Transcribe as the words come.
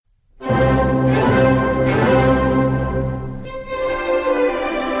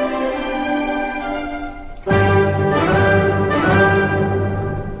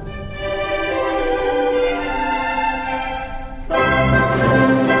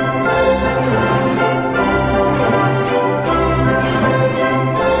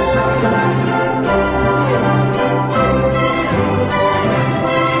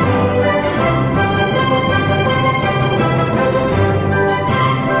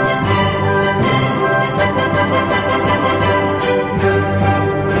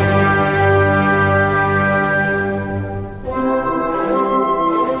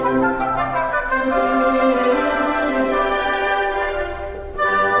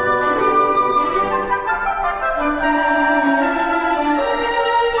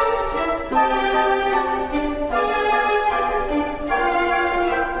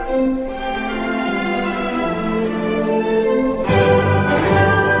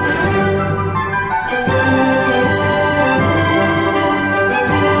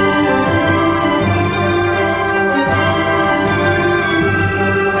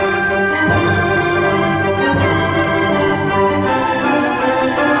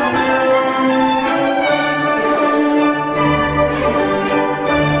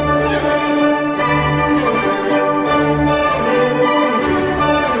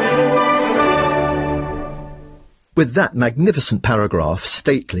With that magnificent paragraph,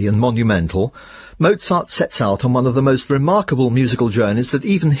 stately and monumental, Mozart sets out on one of the most remarkable musical journeys that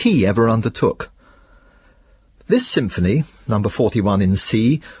even he ever undertook. This symphony, number 41 in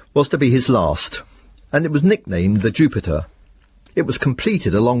C, was to be his last, and it was nicknamed the Jupiter. It was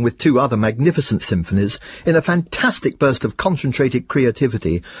completed along with two other magnificent symphonies in a fantastic burst of concentrated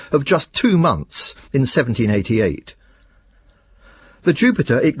creativity of just 2 months in 1788. The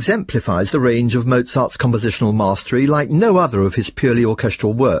Jupiter exemplifies the range of Mozart's compositional mastery like no other of his purely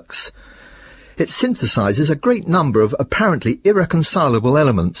orchestral works. It synthesises a great number of apparently irreconcilable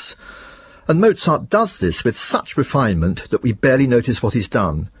elements, and Mozart does this with such refinement that we barely notice what he's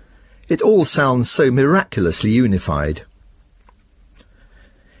done. It all sounds so miraculously unified.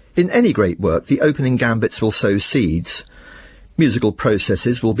 In any great work, the opening gambits will sow seeds. Musical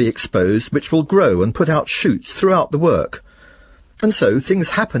processes will be exposed which will grow and put out shoots throughout the work. And so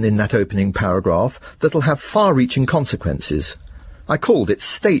things happen in that opening paragraph that'll have far-reaching consequences. I called it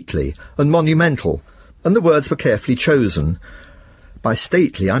stately and monumental, and the words were carefully chosen. By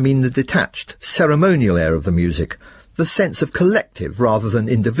stately I mean the detached, ceremonial air of the music, the sense of collective rather than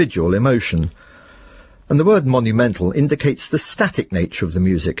individual emotion. And the word monumental indicates the static nature of the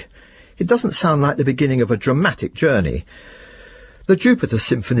music. It doesn't sound like the beginning of a dramatic journey. The Jupiter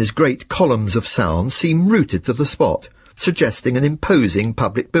Symphony's great columns of sound seem rooted to the spot, suggesting an imposing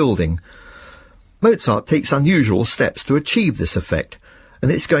public building. Mozart takes unusual steps to achieve this effect, and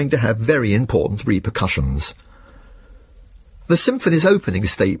it's going to have very important repercussions. The symphony's opening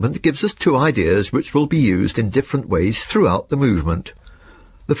statement gives us two ideas which will be used in different ways throughout the movement.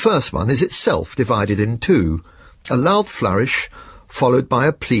 The first one is itself divided in two, a loud flourish followed by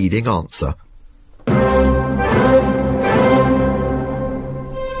a pleading answer.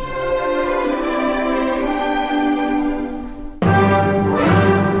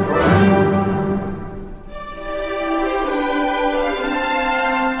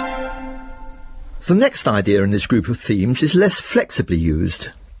 The next idea in this group of themes is less flexibly used.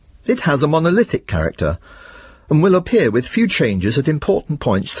 It has a monolithic character, and will appear with few changes at important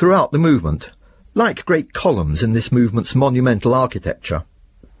points throughout the movement, like great columns in this movement's monumental architecture.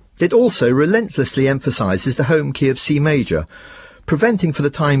 It also relentlessly emphasises the home key of C major, preventing for the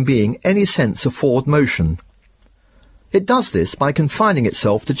time being any sense of forward motion. It does this by confining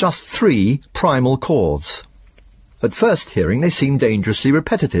itself to just 3 primal chords. At first hearing they seem dangerously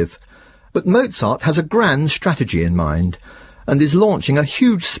repetitive, but Mozart has a grand strategy in mind, and is launching a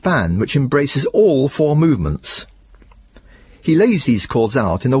huge span which embraces all 4 movements. He lays these chords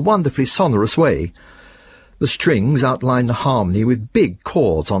out in a wonderfully sonorous way. The strings outline the harmony with big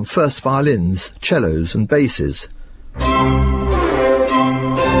chords on first violins, cellos and basses.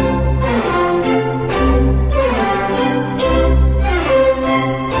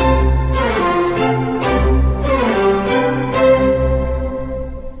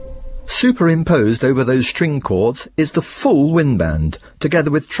 Superimposed over those string chords is the full wind band, together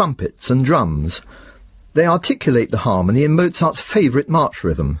with trumpets and drums. They articulate the harmony in Mozart's favourite march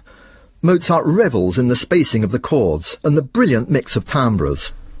rhythm. Mozart revels in the spacing of the chords and the brilliant mix of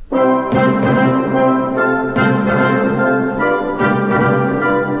timbres.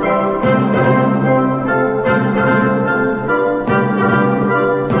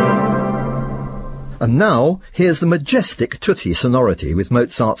 And now, here's the majestic tutti sonority with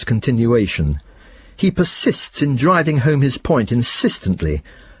Mozart's continuation. He persists in driving home his point insistently,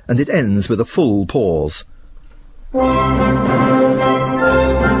 and it ends with a full pause.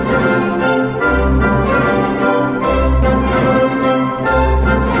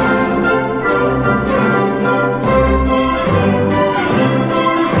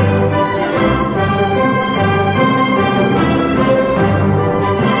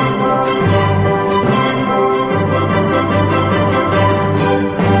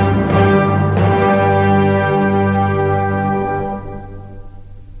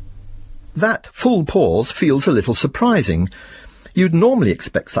 That full pause feels a little surprising. You'd normally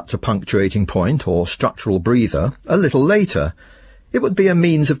expect such a punctuating point, or structural breather, a little later. It would be a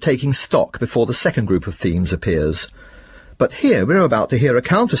means of taking stock before the second group of themes appears. But here we're about to hear a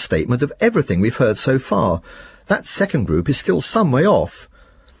counter-statement of everything we've heard so far. That second group is still some way off.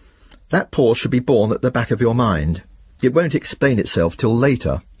 That pause should be borne at the back of your mind. It won't explain itself till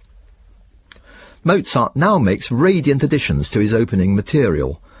later. Mozart now makes radiant additions to his opening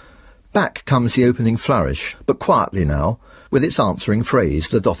material. Back comes the opening flourish, but quietly now, with its answering phrase,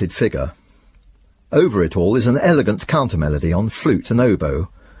 the dotted figure. Over it all is an elegant counter-melody on flute and oboe.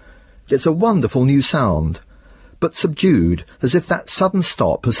 It's a wonderful new sound, but subdued, as if that sudden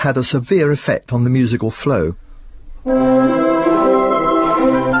stop has had a severe effect on the musical flow.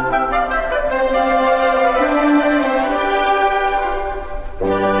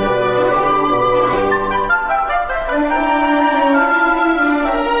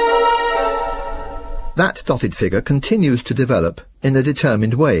 dotted figure continues to develop in a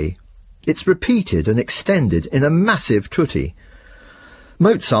determined way. It's repeated and extended in a massive tutti.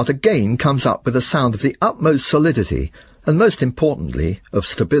 Mozart again comes up with a sound of the utmost solidity and, most importantly, of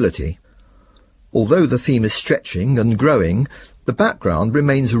stability. Although the theme is stretching and growing, the background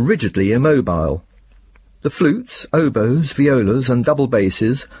remains rigidly immobile. The flutes, oboes, violas and double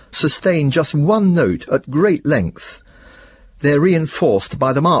basses sustain just one note at great length. They're reinforced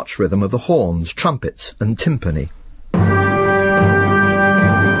by the march rhythm of the horns, trumpets and timpani.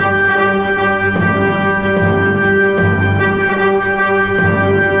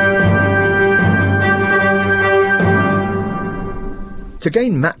 To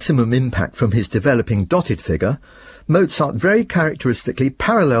gain maximum impact from his developing dotted figure, Mozart very characteristically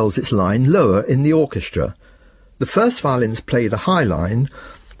parallels its line lower in the orchestra. The first violins play the high line,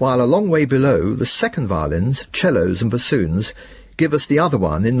 while a long way below the second violins, cellos and bassoons give us the other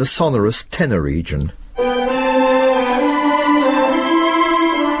one in the sonorous tenor region.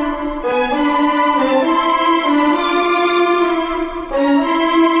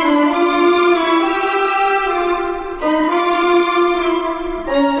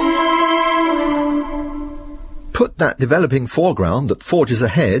 Put that developing foreground that forges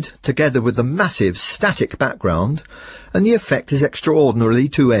ahead together with the massive static background, and the effect is extraordinarily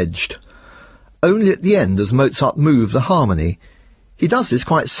two-edged. Only at the end does Mozart move the harmony. He does this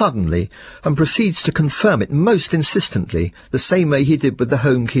quite suddenly, and proceeds to confirm it most insistently, the same way he did with the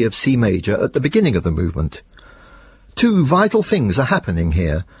home key of C major at the beginning of the movement. Two vital things are happening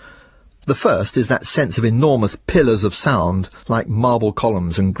here. The first is that sense of enormous pillars of sound, like marble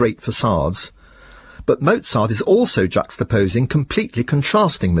columns and great facades. But Mozart is also juxtaposing completely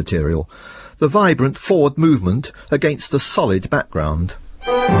contrasting material, the vibrant forward movement against the solid background.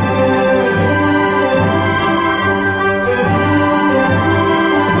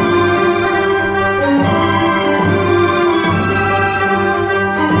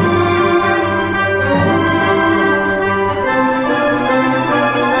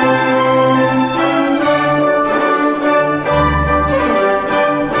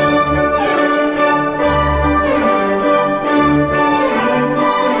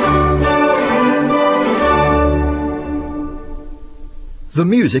 The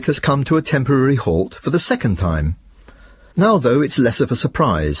music has come to a temporary halt for the second time. Now, though, it's less of a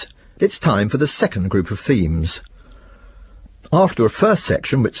surprise. It's time for the second group of themes. After a first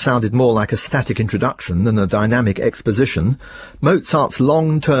section which sounded more like a static introduction than a dynamic exposition, Mozart's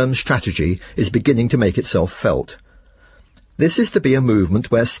long-term strategy is beginning to make itself felt. This is to be a movement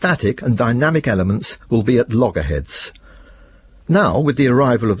where static and dynamic elements will be at loggerheads. Now, with the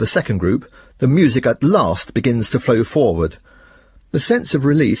arrival of the second group, the music at last begins to flow forward. The sense of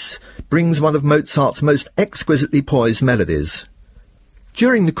release brings one of Mozart's most exquisitely poised melodies.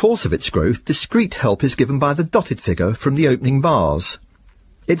 During the course of its growth, discreet help is given by the dotted figure from the opening bars.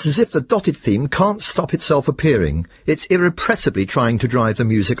 It's as if the dotted theme can't stop itself appearing. It's irrepressibly trying to drive the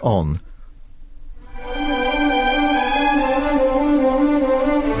music on.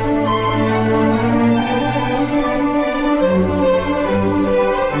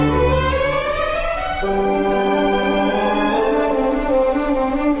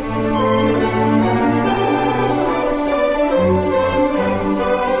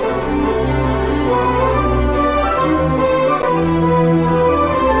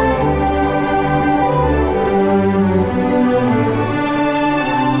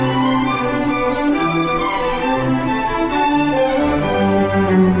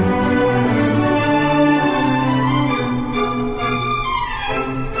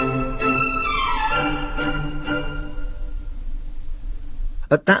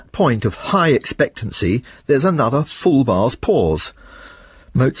 At that point of high expectancy, there's another full bar's pause.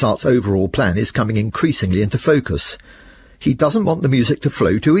 Mozart's overall plan is coming increasingly into focus. He doesn't want the music to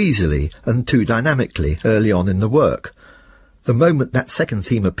flow too easily and too dynamically early on in the work. The moment that second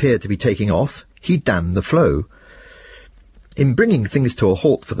theme appeared to be taking off, he damned the flow. In bringing things to a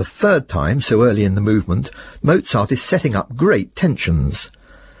halt for the third time so early in the movement, Mozart is setting up great tensions.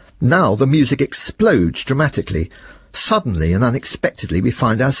 Now the music explodes dramatically. Suddenly and unexpectedly we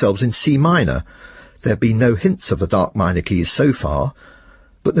find ourselves in C minor. There have been no hints of the dark minor keys so far,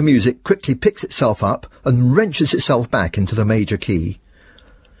 but the music quickly picks itself up and wrenches itself back into the major key.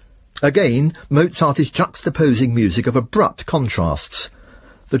 Again, Mozart is juxtaposing music of abrupt contrasts.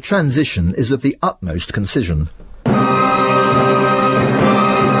 The transition is of the utmost concision.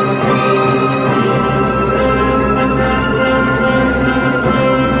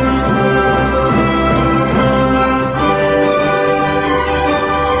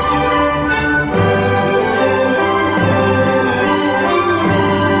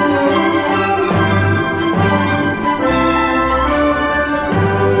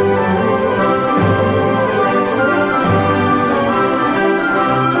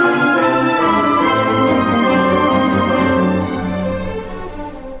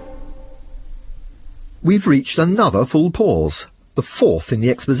 We've reached another full pause, the fourth in the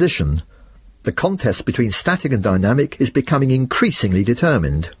exposition. The contest between static and dynamic is becoming increasingly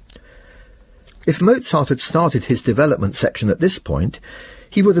determined. If Mozart had started his development section at this point,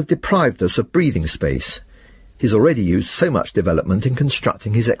 he would have deprived us of breathing space. He's already used so much development in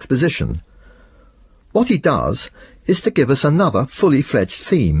constructing his exposition. What he does is to give us another fully fledged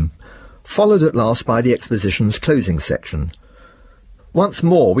theme, followed at last by the exposition's closing section. Once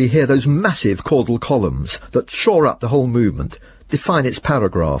more we hear those massive chordal columns that shore up the whole movement, define its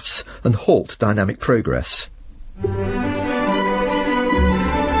paragraphs, and halt dynamic progress.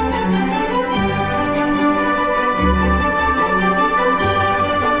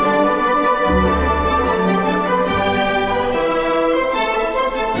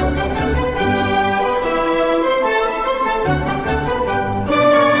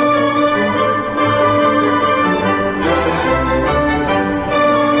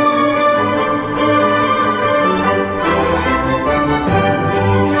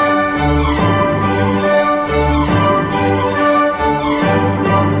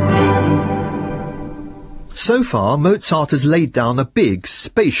 So far, Mozart has laid down a big,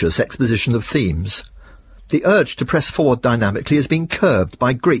 spacious exposition of themes. The urge to press forward dynamically has been curbed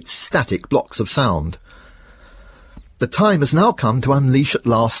by great static blocks of sound. The time has now come to unleash at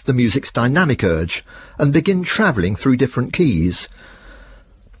last the music's dynamic urge and begin travelling through different keys.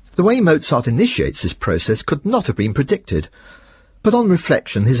 The way Mozart initiates this process could not have been predicted, but on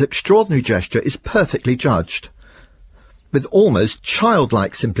reflection his extraordinary gesture is perfectly judged. With almost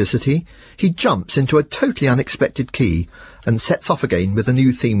childlike simplicity, he jumps into a totally unexpected key and sets off again with the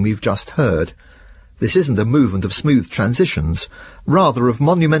new theme we've just heard. This isn't a movement of smooth transitions, rather of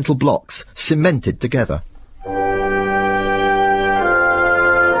monumental blocks cemented together.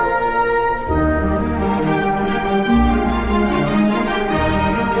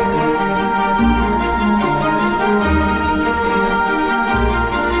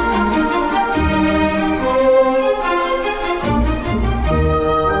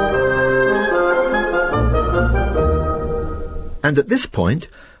 And at this point,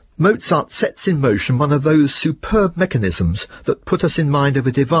 Mozart sets in motion one of those superb mechanisms that put us in mind of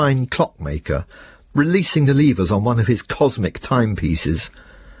a divine clockmaker, releasing the levers on one of his cosmic timepieces.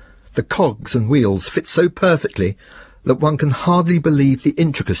 The cogs and wheels fit so perfectly that one can hardly believe the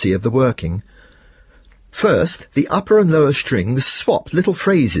intricacy of the working. First, the upper and lower strings swap little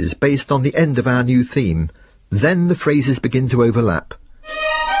phrases based on the end of our new theme. Then the phrases begin to overlap.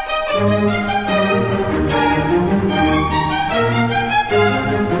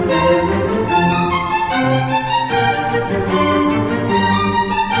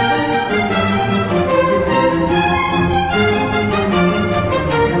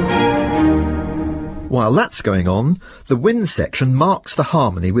 While that's going on, the wind section marks the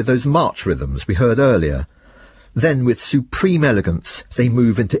harmony with those march rhythms we heard earlier. Then, with supreme elegance, they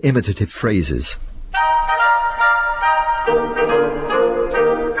move into imitative phrases.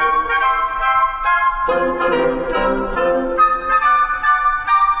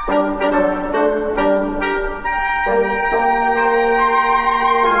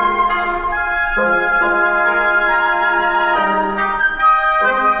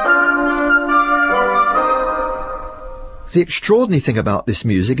 The extraordinary thing about this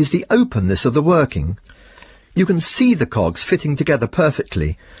music is the openness of the working. You can see the cogs fitting together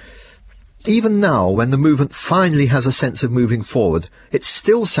perfectly. Even now, when the movement finally has a sense of moving forward, it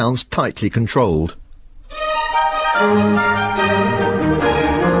still sounds tightly controlled.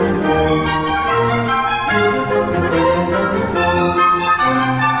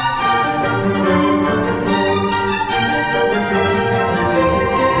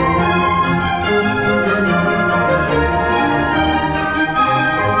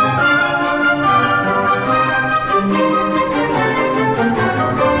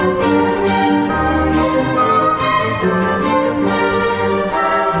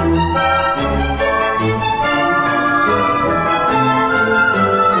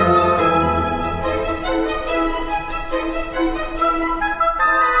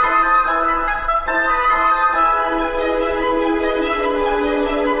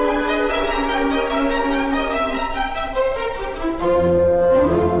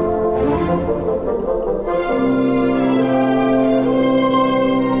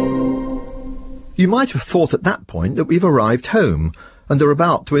 You might have thought at that point that we've arrived home and are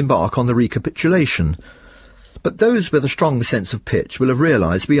about to embark on the recapitulation. But those with a strong sense of pitch will have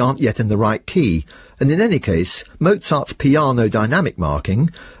realised we aren't yet in the right key, and in any case, Mozart's piano dynamic marking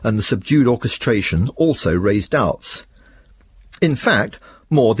and the subdued orchestration also raise doubts. In fact,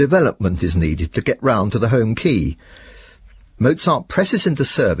 more development is needed to get round to the home key. Mozart presses into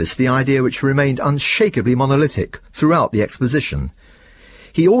service the idea which remained unshakably monolithic throughout the exposition.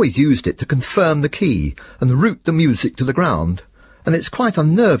 He always used it to confirm the key and root the music to the ground, and it's quite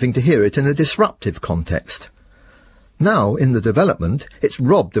unnerving to hear it in a disruptive context. Now, in the development, it's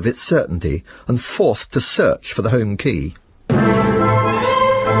robbed of its certainty and forced to search for the home key.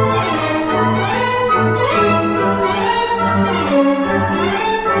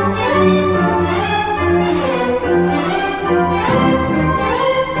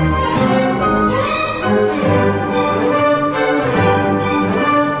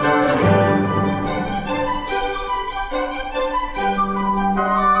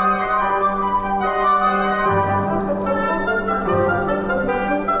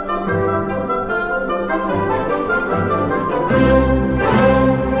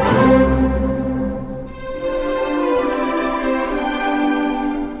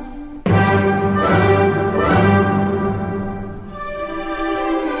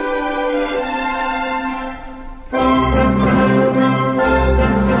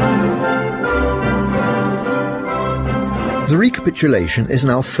 The recapitulation is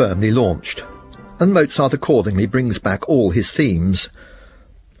now firmly launched, and Mozart accordingly brings back all his themes.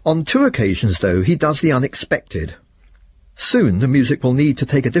 On 2 occasions, though, he does the unexpected. Soon the music will need to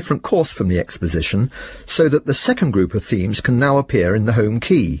take a different course from the exposition, so that the second group of themes can now appear in the home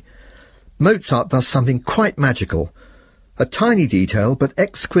key. Mozart does something quite magical, a tiny detail but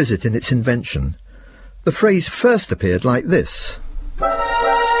exquisite in its invention. The phrase first appeared like this.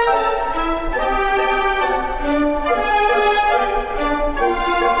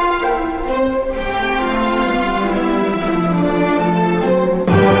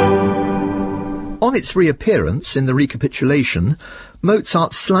 On its reappearance in the recapitulation,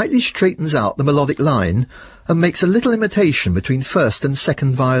 Mozart slightly straightens out the melodic line and makes a little imitation between first and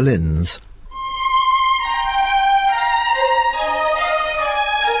second violins.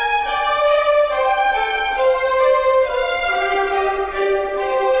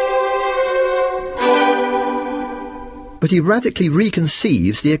 But he radically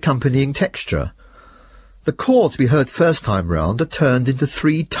reconceives the accompanying texture. The chords we heard first time round are turned into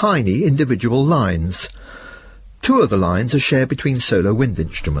 3 tiny individual lines. 2 of the lines are shared between solo wind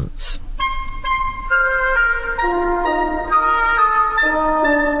instruments.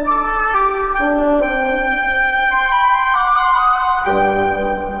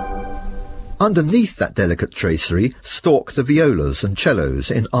 Underneath that delicate tracery stalk the violas and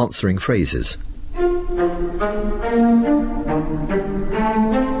cellos in answering phrases.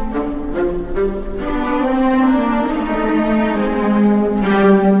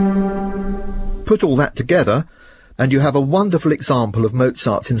 Put all that together, and you have a wonderful example of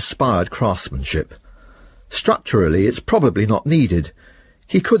Mozart's inspired craftsmanship. Structurally, it's probably not needed.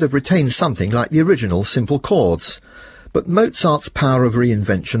 He could have retained something like the original simple chords, but Mozart's power of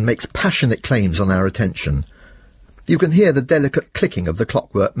reinvention makes passionate claims on our attention. You can hear the delicate clicking of the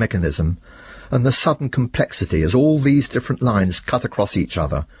clockwork mechanism, and the sudden complexity as all these different lines cut across each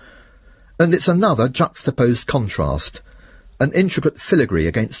other. And it's another juxtaposed contrast, an intricate filigree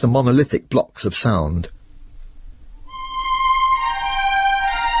against the monolithic blocks of sound.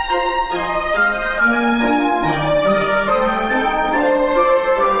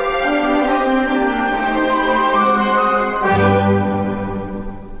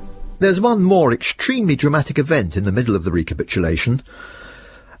 There's one more extremely dramatic event in the middle of the recapitulation.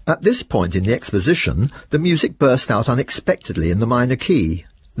 At this point in the exposition, the music burst out unexpectedly in the minor key,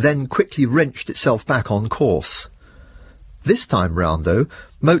 then quickly wrenched itself back on course. This time round, though,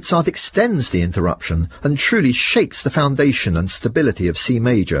 Mozart extends the interruption and truly shakes the foundation and stability of C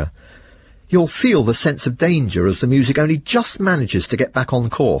major. You'll feel the sense of danger as the music only just manages to get back on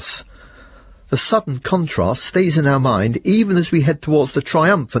course. The sudden contrast stays in our mind even as we head towards the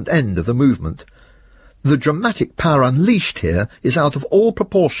triumphant end of the movement. The dramatic power unleashed here is out of all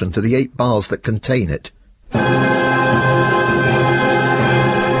proportion to the 8 bars that contain it.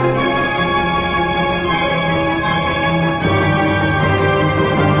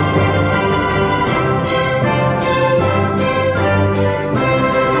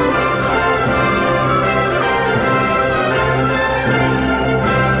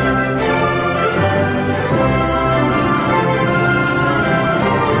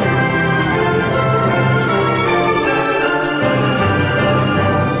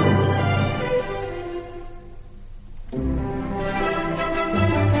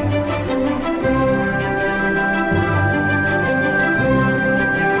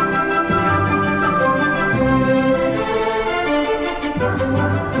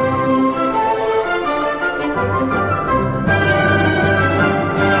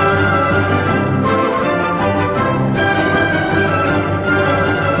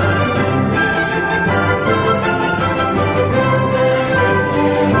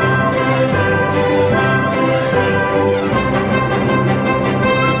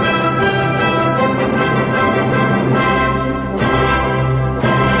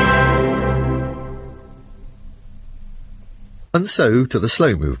 and so to the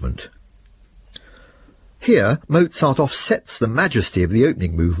slow movement. Here, Mozart offsets the majesty of the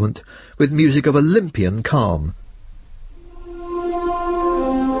opening movement with music of Olympian calm.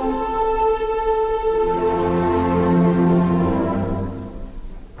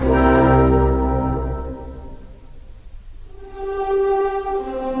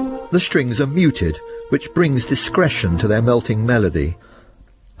 The strings are muted, which brings discretion to their melting melody,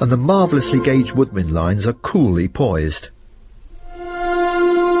 and the marvellously gauged woodwind lines are coolly poised.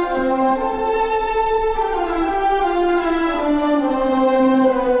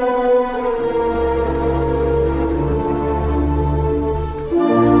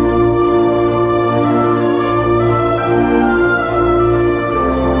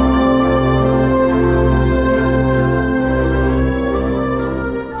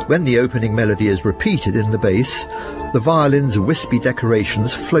 When the opening melody is repeated in the bass, the violin's wispy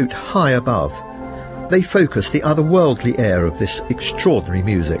decorations float high above. They focus the otherworldly air of this extraordinary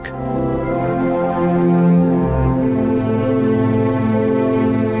music.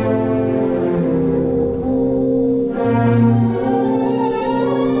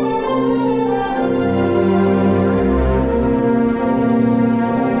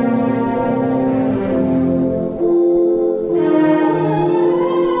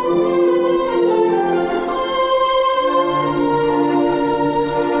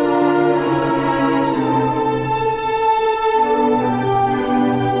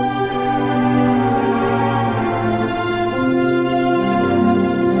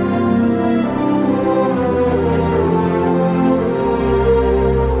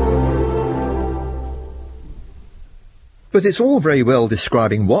 But it's all very well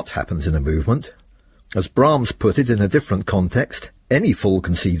describing what happens in a movement. As Brahms put it in a different context, any fool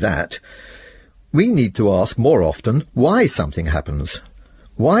can see that. We need to ask more often why something happens.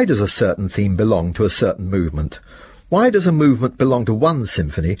 Why does a certain theme belong to a certain movement? Why does a movement belong to one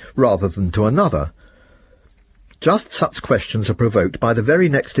symphony rather than to another? Just such questions are provoked by the very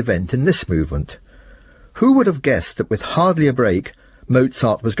next event in this movement. Who would have guessed that with hardly a break,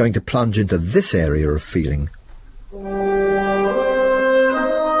 Mozart was going to plunge into this area of feeling?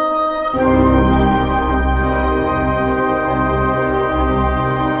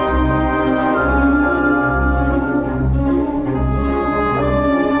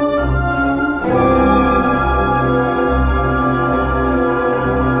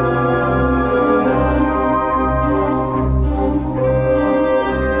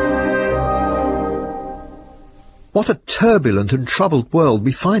 What a turbulent and troubled world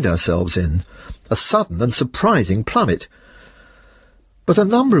we find ourselves in, a sudden and surprising plummet. But a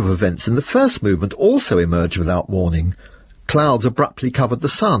number of events in the first movement also emerged without warning. Clouds abruptly covered the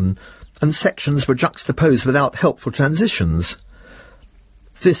sun, and sections were juxtaposed without helpful transitions.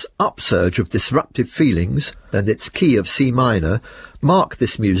 This upsurge of disruptive feelings, and its key of C minor, mark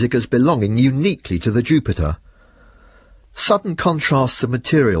this music as belonging uniquely to the Jupiter. Sudden contrasts of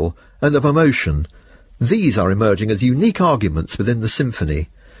material and of emotion, these are emerging as unique arguments within the symphony,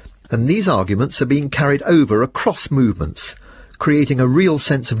 and these arguments are being carried over across movements, creating a real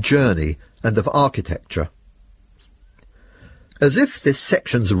sense of journey and of architecture. As if this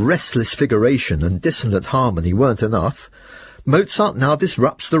section's restless figuration and dissonant harmony weren't enough, Mozart now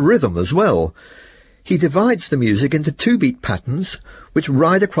disrupts the rhythm as well. He divides the music into 2-beat patterns, which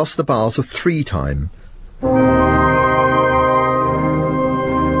ride across the bars of 3-time.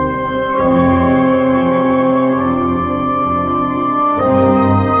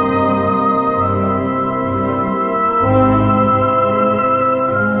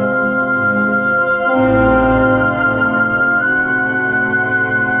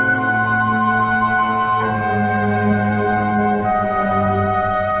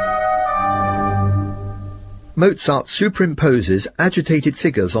 Mozart superimposes agitated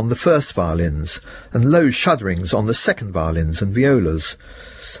figures on the first violins and low shudderings on the second violins and violas,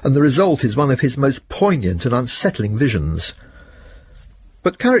 and the result is one of his most poignant and unsettling visions.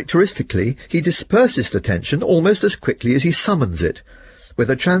 But characteristically, he disperses the tension almost as quickly as he summons it, with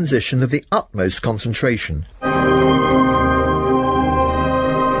a transition of the utmost concentration.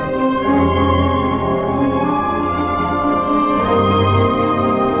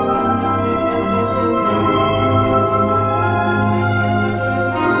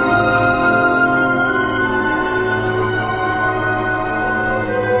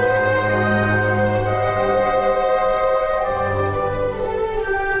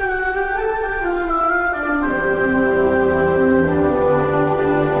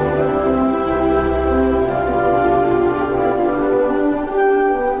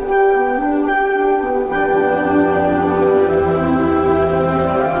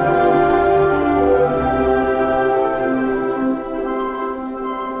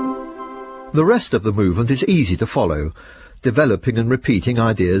 the rest of the movement is easy to follow, developing and repeating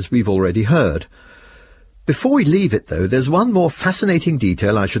ideas we've already heard. Before we leave it, though, there's one more fascinating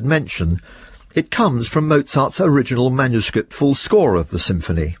detail I should mention. It comes from Mozart's original manuscript full score of the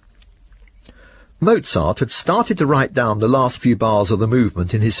symphony. Mozart had started to write down the last few bars of the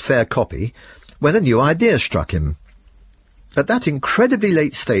movement in his fair copy when a new idea struck him. At that incredibly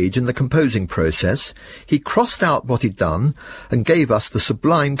late stage in the composing process, he crossed out what he'd done and gave us the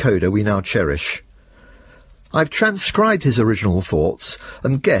sublime coda we now cherish. I've transcribed his original thoughts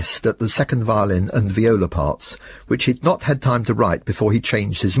and guessed at the second violin and viola parts, which he'd not had time to write before he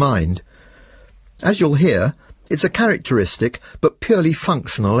changed his mind. As you'll hear, it's a characteristic but purely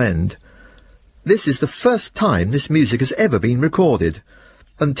functional end. This is the first time this music has ever been recorded.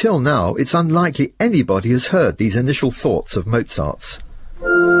 Until now, it's unlikely anybody has heard these initial thoughts of Mozart's.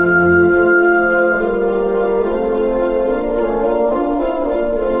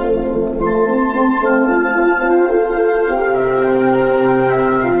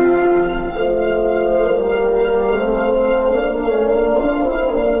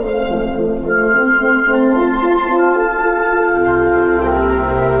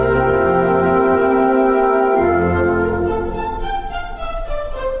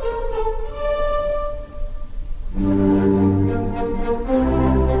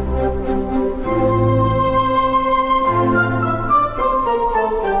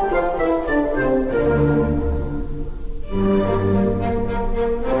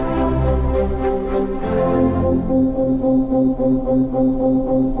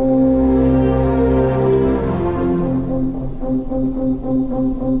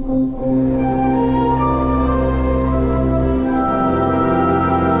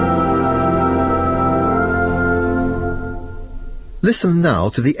 Listen now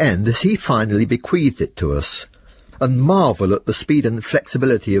to the end as he finally bequeathed it to us, and marvel at the speed and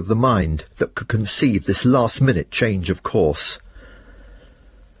flexibility of the mind that could conceive this last-minute change of course.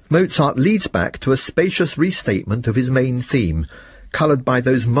 Mozart leads back to a spacious restatement of his main theme, coloured by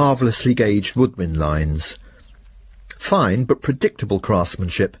those marvellously gauged woodwind lines. Fine but predictable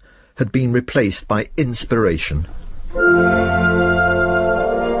craftsmanship had been replaced by inspiration.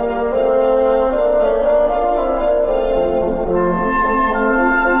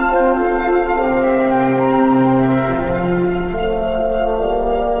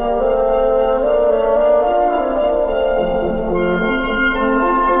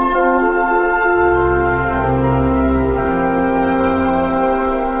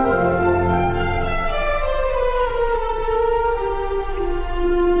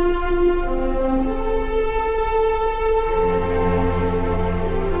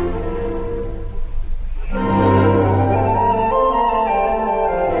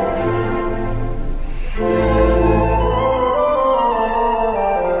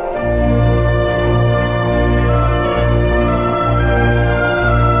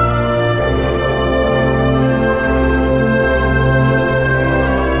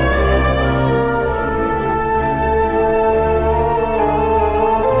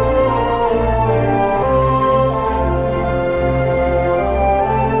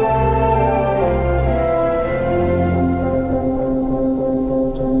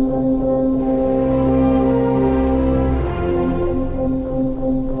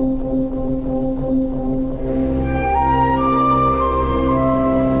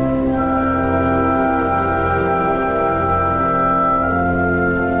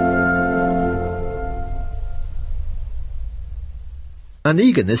 An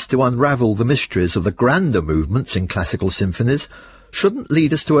eagerness to unravel the mysteries of the grander movements in classical symphonies shouldn't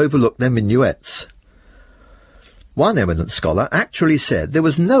lead us to overlook their minuets. One eminent scholar actually said there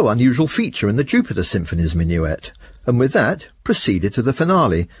was no unusual feature in the Jupiter Symphony's minuet, and with that proceeded to the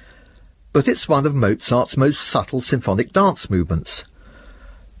finale. But it's one of Mozart's most subtle symphonic dance movements.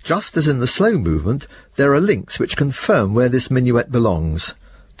 Just as in the slow movement, there are links which confirm where this minuet belongs,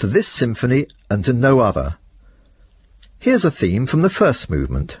 to this symphony and to no other. Here's a theme from the first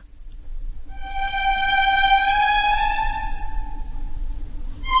movement.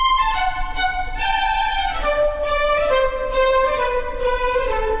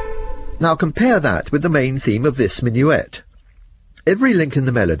 Now compare that with the main theme of this minuet. Every link in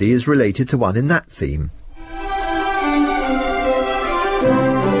the melody is related to one in that theme.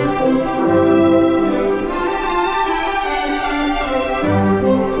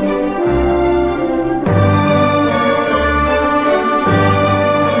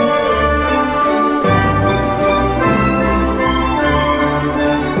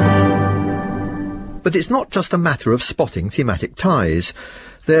 But it's not just a matter of spotting thematic ties.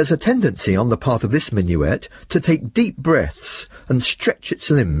 There's a tendency on the part of this minuet to take deep breaths and stretch its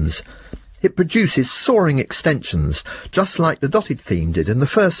limbs. It produces soaring extensions, just like the dotted theme did in the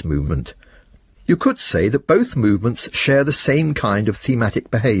first movement. You could say that both movements share the same kind of thematic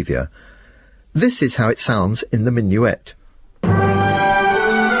behaviour. This is how it sounds in the minuet.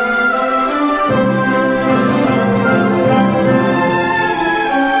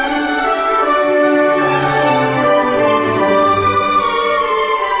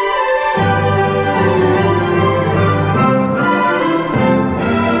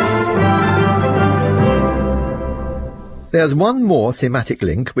 There's one more thematic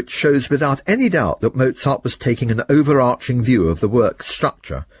link which shows without any doubt that Mozart was taking an overarching view of the work's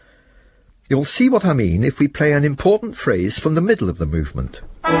structure. You'll see what I mean if we play an important phrase from the middle of the movement.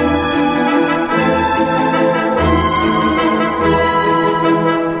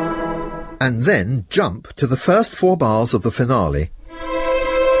 And then jump to the first 4 bars of the finale.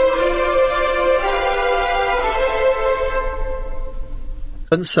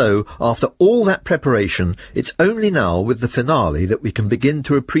 And so, after all that preparation, it's only now with the finale that we can begin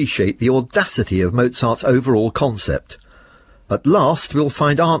to appreciate the audacity of Mozart's overall concept. At last we'll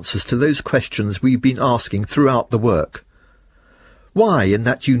find answers to those questions we've been asking throughout the work. Why, in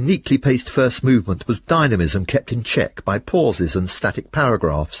that uniquely paced first movement, was dynamism kept in check by pauses and static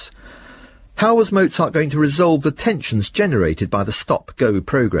paragraphs? How was Mozart going to resolve the tensions generated by the stop-go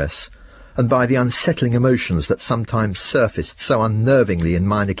progress, and by the unsettling emotions that sometimes surfaced so unnervingly in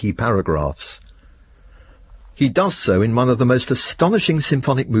minor key paragraphs? He does so in one of the most astonishing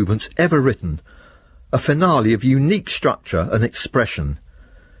symphonic movements ever written, a finale of unique structure and expression.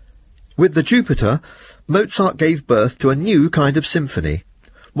 With the Jupiter, Mozart gave birth to a new kind of symphony,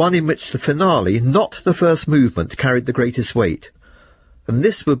 one in which the finale, not the first movement, carried the greatest weight. And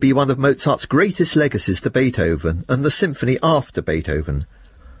this would be one of Mozart's greatest legacies to Beethoven and the symphony after Beethoven.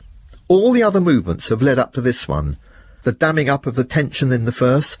 All the other movements have led up to this one, the damming up of the tension in the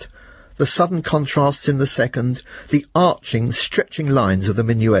first, the sudden contrasts in the second, the arching, stretching lines of the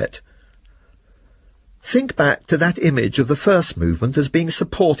minuet. Think back to that image of the first movement as being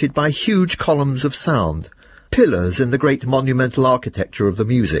supported by huge columns of sound, pillars in the great monumental architecture of the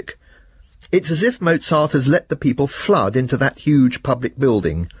music. It's as if Mozart has let the people flood into that huge public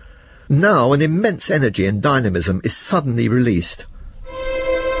building. Now an immense energy and dynamism is suddenly released.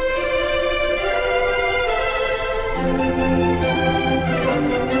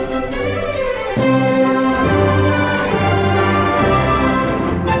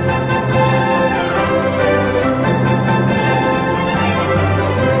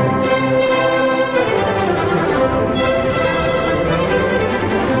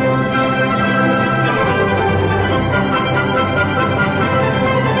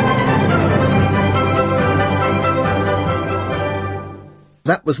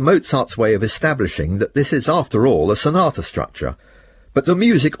 That was Mozart's way of establishing that this is, after all, a sonata structure. But the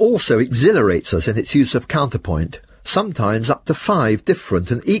music also exhilarates us in its use of counterpoint. Sometimes up to 5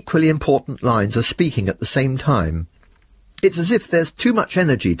 different and equally important lines are speaking at the same time. It's as if there's too much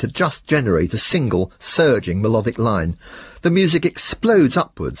energy to just generate a single, surging melodic line. The music explodes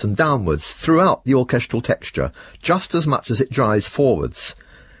upwards and downwards throughout the orchestral texture, just as much as it drives forwards.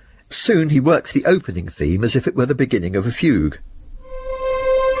 Soon he works the opening theme as if it were the beginning of a fugue.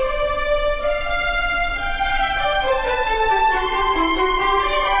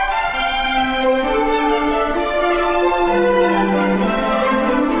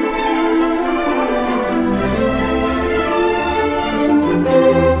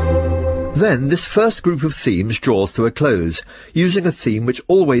 Then this first group of themes draws to a close, using a theme which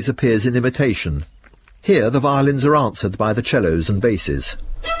always appears in imitation. Here the violins are answered by the cellos and basses.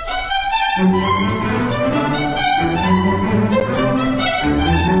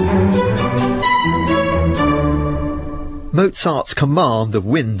 Mozart's command of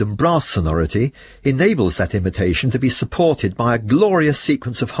wind and brass sonority enables that imitation to be supported by a glorious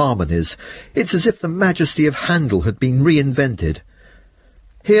sequence of harmonies. It's as if the majesty of Handel had been reinvented.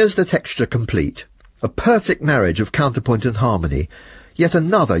 Here's the texture complete, a perfect marriage of counterpoint and harmony, yet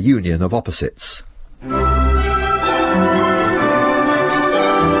another union of opposites.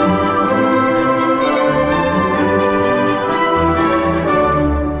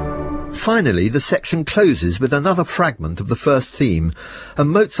 Finally, the section closes with another fragment of the first theme,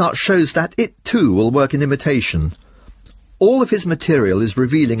 and Mozart shows that it too will work in imitation. All of his material is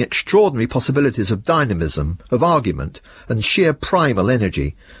revealing extraordinary possibilities of dynamism, of argument, and sheer primal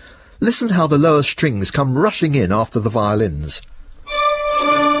energy. Listen how the lower strings come rushing in after the violins.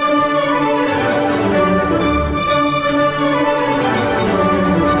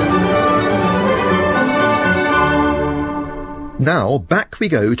 Now back we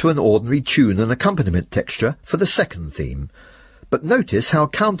go to an ordinary tune and accompaniment texture for the second theme. But notice how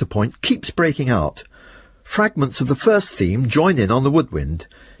counterpoint keeps breaking out. Fragments of the first theme join in on the woodwind.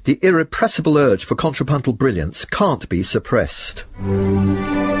 The irrepressible urge for contrapuntal brilliance can't be suppressed.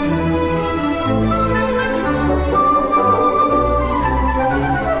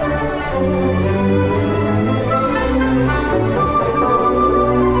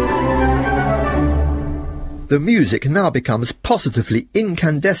 The music now becomes positively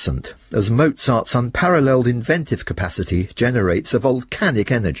incandescent as Mozart's unparalleled inventive capacity generates a volcanic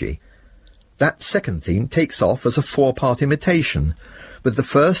energy. That second theme takes off as a four-part imitation, with the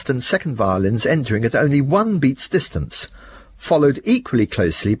first and second violins entering at only 1 beat's distance, followed equally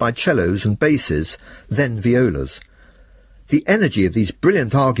closely by cellos and basses, then violas. The energy of these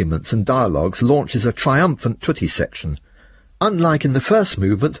brilliant arguments and dialogues launches a triumphant tutti section. Unlike in the first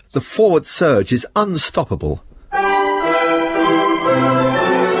movement, the forward surge is unstoppable.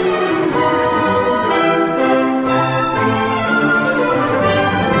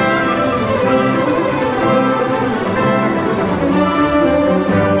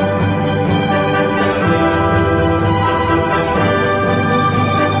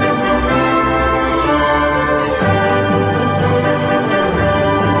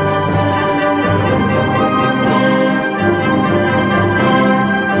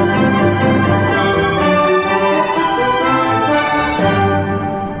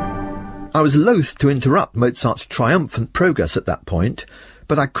 I was loath to interrupt Mozart's triumphant progress at that point,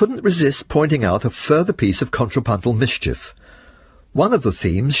 but I couldn't resist pointing out a further piece of contrapuntal mischief. One of the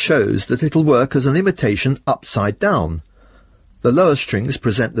themes shows that it'll work as an imitation upside down. The lower strings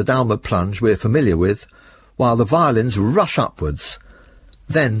present the downward plunge we're familiar with, while the violins rush upwards.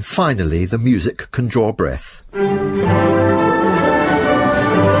 Then, finally, the music can draw breath.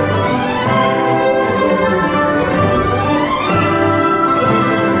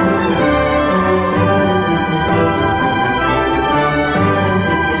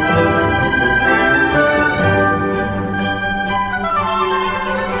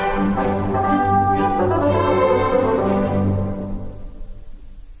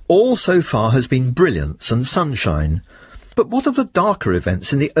 All so far has been brilliance and sunshine. But what of the darker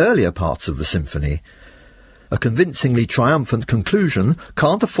events in the earlier parts of the symphony? A convincingly triumphant conclusion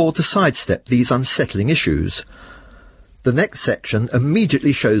can't afford to sidestep these unsettling issues. The next section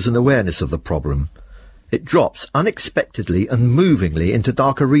immediately shows an awareness of the problem. It drops unexpectedly and movingly into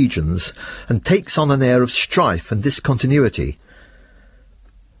darker regions and takes on an air of strife and discontinuity.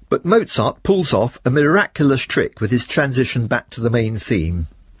 But Mozart pulls off a miraculous trick with his transition back to the main theme.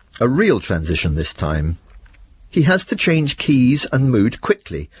 A real transition this time. He has to change keys and mood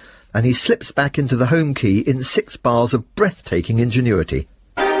quickly, and he slips back into the home key in 6 bars of breathtaking ingenuity.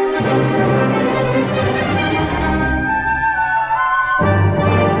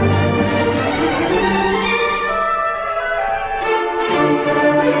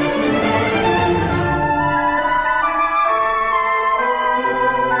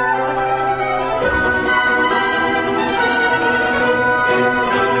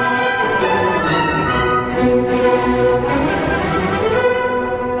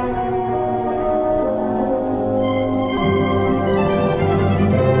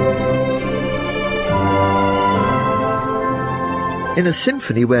 In a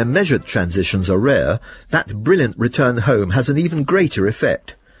symphony where measured transitions are rare, that brilliant return home has an even greater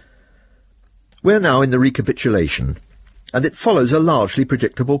effect. We're now in the recapitulation, and it follows a largely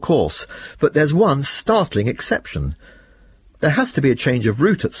predictable course, but there's one startling exception. There has to be a change of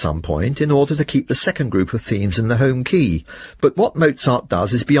route at some point in order to keep the second group of themes in the home key, but what Mozart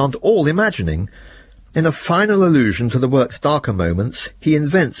does is beyond all imagining. In a final allusion to the work's darker moments, he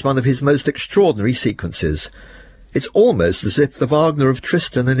invents one of his most extraordinary sequences. It's almost as if the Wagner of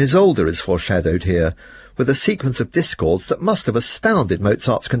Tristan and Isolde is foreshadowed here, with a sequence of discords that must have astounded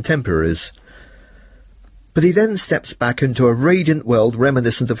Mozart's contemporaries. But he then steps back into a radiant world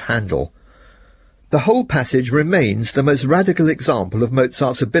reminiscent of Handel. The whole passage remains the most radical example of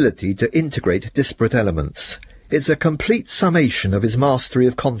Mozart's ability to integrate disparate elements. It's a complete summation of his mastery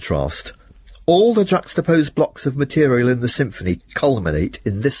of contrast. All the juxtaposed blocks of material in the symphony culminate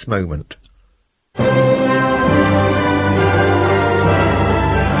in this moment.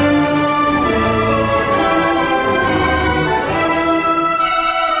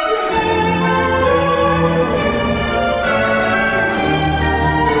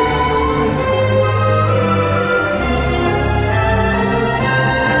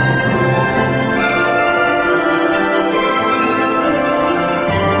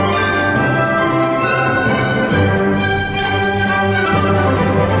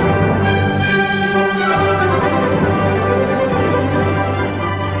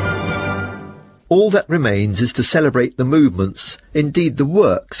 that remains is to celebrate the movements, indeed the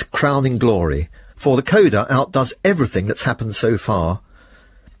work's crowning glory, for the coda outdoes everything that's happened so far.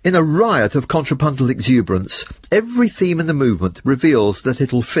 In a riot of contrapuntal exuberance, every theme in the movement reveals that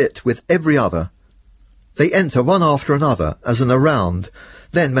it'll fit with every other. They enter one after another, as in a round.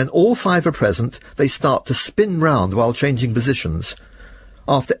 Then, when all five are present, they start to spin round while changing positions.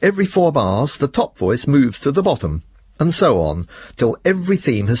 After every 4 bars, the top voice moves to the bottom, and so on, till every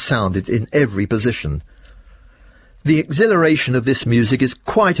theme has sounded in every position. The exhilaration of this music is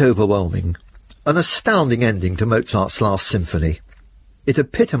quite overwhelming, an astounding ending to Mozart's last symphony. It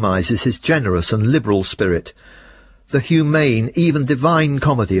epitomizes his generous and liberal spirit, the humane, even divine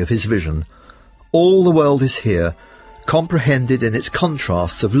comedy of his vision. All the world is here, comprehended in its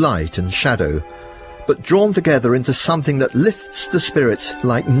contrasts of light and shadow, but drawn together into something that lifts the spirits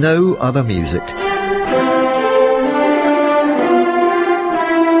like no other music.